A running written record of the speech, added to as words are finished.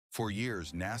For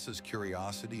years, NASA's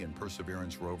Curiosity and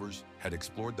Perseverance rovers had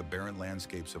explored the barren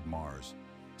landscapes of Mars,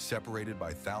 separated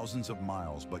by thousands of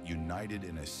miles but united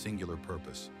in a singular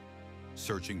purpose: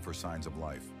 searching for signs of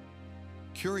life.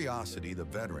 Curiosity, the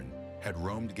veteran, had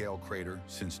roamed Gale Crater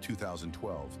since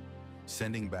 2012,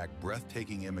 sending back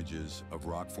breathtaking images of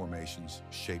rock formations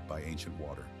shaped by ancient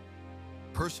water.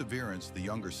 Perseverance, the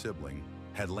younger sibling,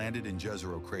 had landed in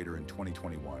Jezero Crater in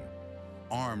 2021,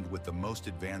 armed with the most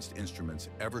advanced instruments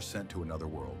ever sent to another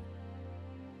world.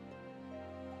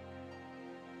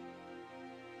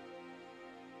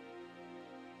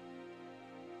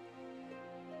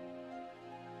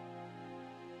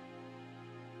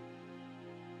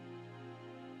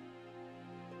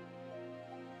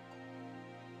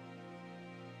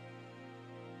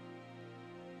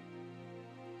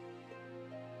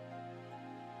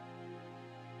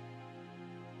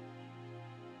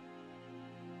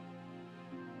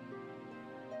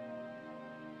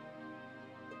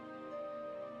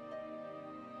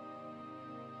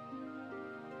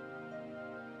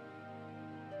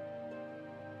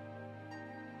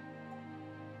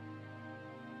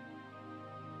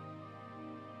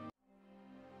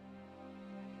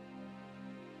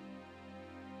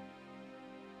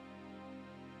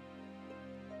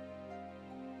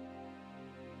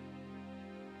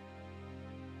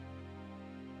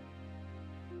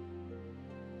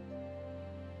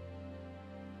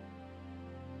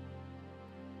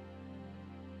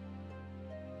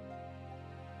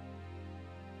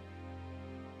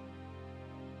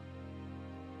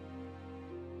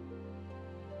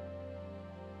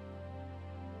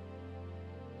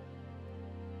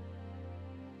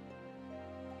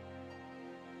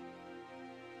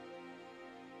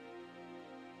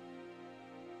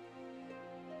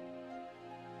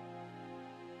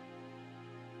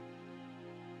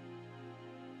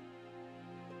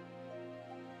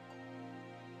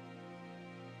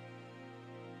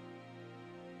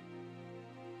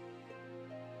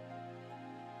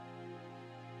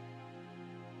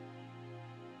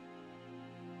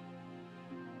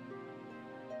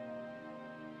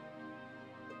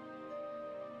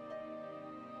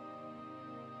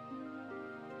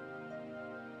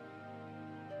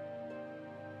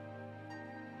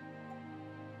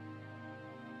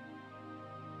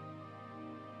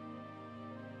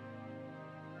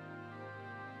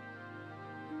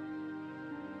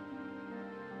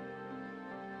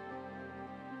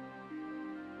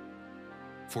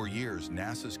 For years,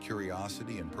 NASA's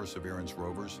Curiosity and Perseverance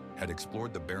rovers had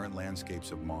explored the barren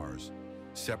landscapes of Mars,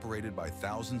 separated by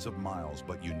thousands of miles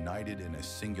but united in a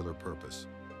singular purpose: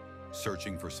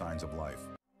 searching for signs of life.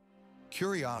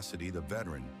 Curiosity, the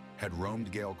veteran, had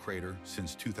roamed Gale Crater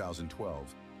since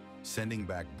 2012, sending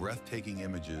back breathtaking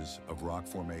images of rock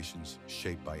formations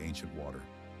shaped by ancient water.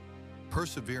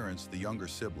 Perseverance, the younger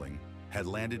sibling, had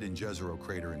landed in Jezero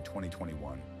Crater in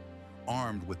 2021,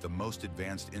 armed with the most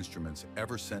advanced instruments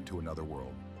ever sent to another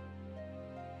world.